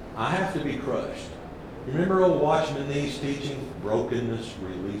 I have to be crushed. You remember old Watchman Nee's teaching? Brokenness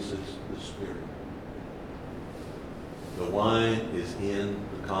releases the Spirit. The wine is in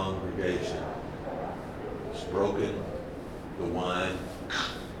the congregation. It's broken. The wine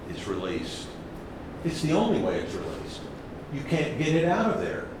is released. It's the only way it's released. You can't get it out of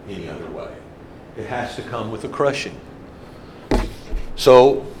there any other way. It has to come with a crushing.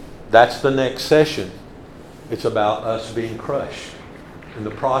 So that's the next session. It's about us being crushed and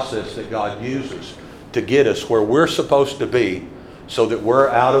the process that God uses to get us where we're supposed to be so that we're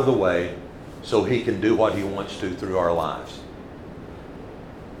out of the way so He can do what He wants to through our lives.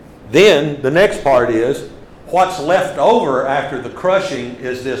 Then the next part is what's left over after the crushing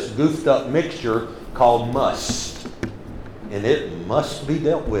is this goofed up mixture called must. And it must be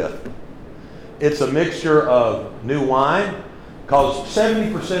dealt with. It's a mixture of new wine because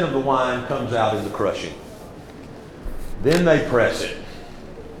 70% of the wine comes out in the crushing. Then they press it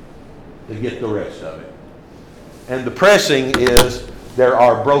to get the rest of it. And the pressing is there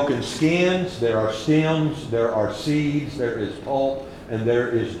are broken skins, there are stems, there are seeds, there is pulp, and there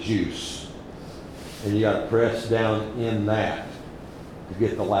is juice. And you got to press down in that to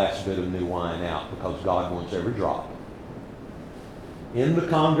get the last bit of new wine out because God wants every drop. In the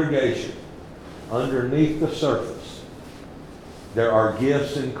congregation, underneath the surface, there are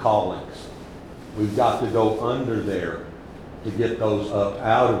gifts and callings. We've got to go under there to get those up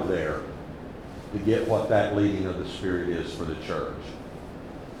out of there to get what that leading of the Spirit is for the church.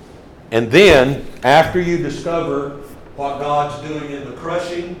 And then, after you discover what God's doing in the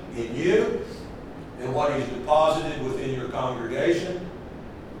crushing in you and what He's deposited within your congregation,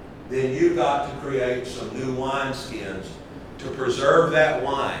 then you've got to create some new wineskins to preserve that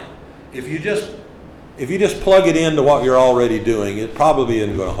wine. If you just plug it into what you're already doing, it probably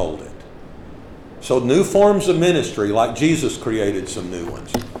isn't going to hold it. So new forms of ministry, like Jesus created some new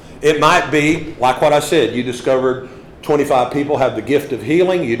ones. It might be, like what I said, you discovered 25 people have the gift of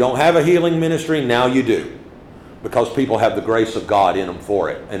healing. You don't have a healing ministry, now you do. Because people have the grace of God in them for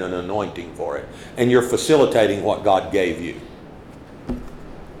it and an anointing for it. And you're facilitating what God gave you.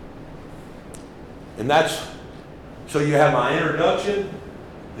 And that's, so you have my introduction,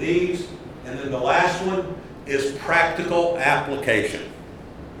 these, and then the last one is practical application.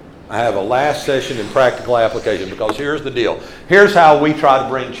 I have a last session in practical application because here's the deal. Here's how we try to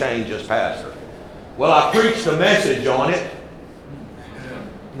bring change as pastor. Well, I preached a message on it,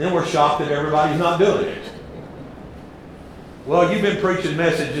 and then we're shocked that everybody's not doing it. Well, you've been preaching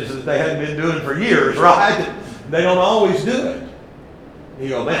messages that they hadn't been doing for years, right? They don't always do it. You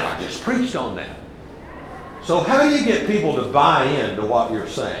go, man, I just preached on that. So how do you get people to buy into what you're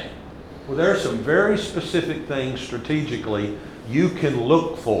saying? Well, there are some very specific things strategically you can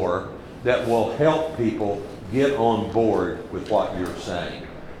look for that will help people get on board with what you're saying.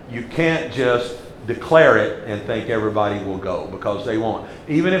 You can't just declare it and think everybody will go, because they won't.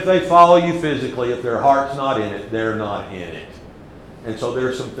 Even if they follow you physically, if their heart's not in it, they're not in it. And so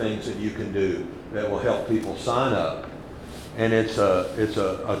there's some things that you can do that will help people sign up. And it's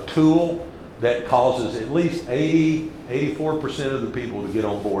a tool that causes at least 84% of the people to get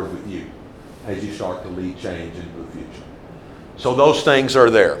on board with you as you start to lead change into the future. So those things are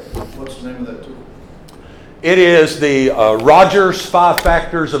there. What's the name of that tool? It is the Rogers 5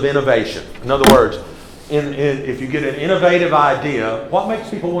 Factors of Innovation. In other words, if you get an innovative idea, what makes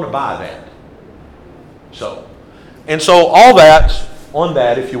people want to buy that? So all that's on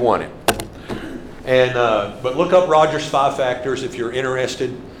that if you want it. And but look up Rogers 5 Factors if you're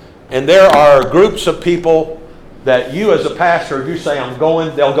interested. And there are groups of people that you as a pastor, if you say I'm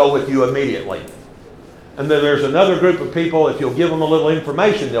going, they'll go with you immediately. And then there's another group of people, if you'll give them a little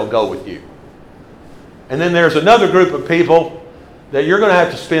information, they'll go with you. And then there's another group of people that you're going to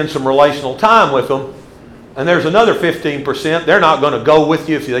have to spend some relational time with them. And there's another 15%, they're not going to go with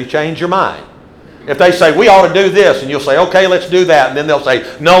you if they change your mind. If they say, we ought to do this, and you'll say, okay, let's do that. And then they'll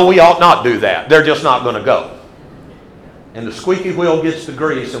say, no, we ought not do that. They're just not going to go. And the squeaky wheel gets the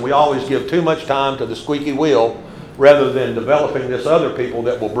grease, and we always give too much time to the squeaky wheel rather than developing this other people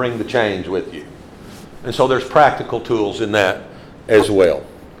that will bring the change with you. And so there's practical tools in that as well.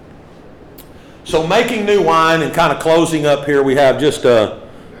 So making new wine and kind of closing up here, we have just a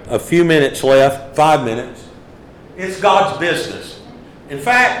few minutes left, 5 minutes. It's God's business. In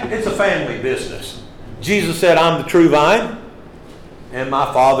fact, it's a family business. Jesus said, I'm the true vine, and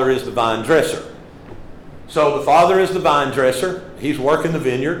my Father is the vine dresser. So the Father is the vine dresser. He's working the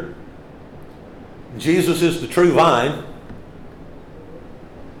vineyard. Jesus is the true vine.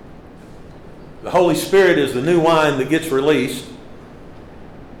 The Holy Spirit is the new wine that gets released.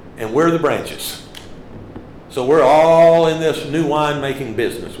 And we're the branches. So we're all in this new wine making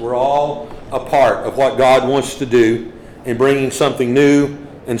business. We're all a part of what God wants to do in bringing something new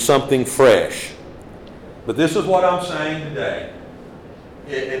and something fresh. But this is what I'm saying today.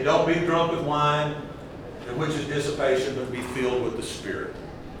 And don't be drunk with wine, which is dissipation, but be filled with the Spirit.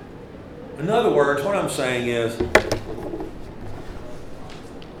 In other words, what I'm saying is,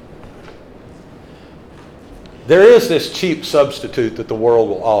 there is this cheap substitute that the world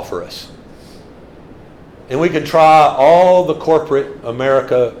will offer us. And we can try all the corporate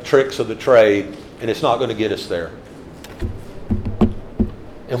America tricks of the trade, and it's not going to get us there.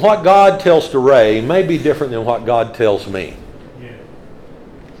 And what God tells to Ray may be different than what God tells me.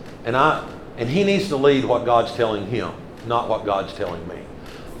 Yeah. And he needs to lead what God's telling him, not what God's telling me.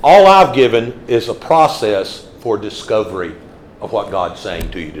 All I've given is a process for discovery of what God's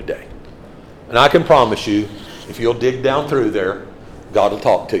saying to you today. And I can promise you, if you'll dig down through there, God will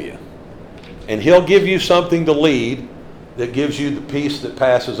talk to you. And He'll give you something to lead that gives you the peace that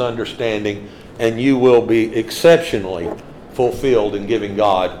passes understanding, and you will be exceptionally fulfilled in giving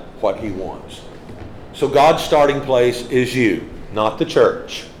God what He wants. So God's starting place is you, not the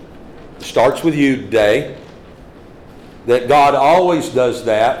church. It starts with you today. That God always does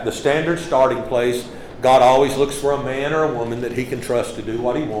that. The standard starting place, God always looks for a man or a woman that He can trust to do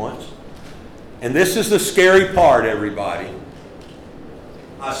what He wants. And this is the scary part, everybody.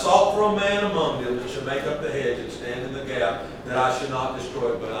 I sought for a man among them that should make up the hedge and stand in the gap, that I should not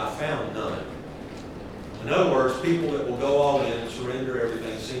destroy it, but I found none. In other words, people that will go all in and surrender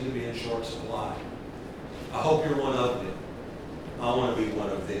everything seem to be in short supply. I hope you're one of them. I want to be one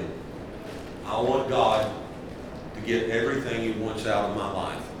of them. I want God to get everything He wants out of my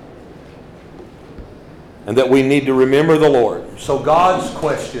life. and that we need to remember the Lord. So God's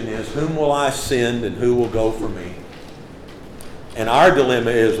question is, whom will I send and who will go for me? And our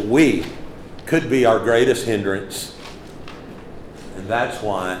dilemma is we could be our greatest hindrance. And that's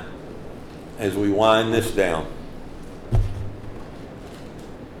why, as we wind this down,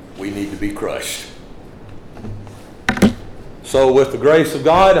 we need to be crushed. So with the grace of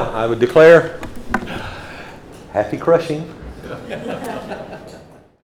God, I would declare happy crushing.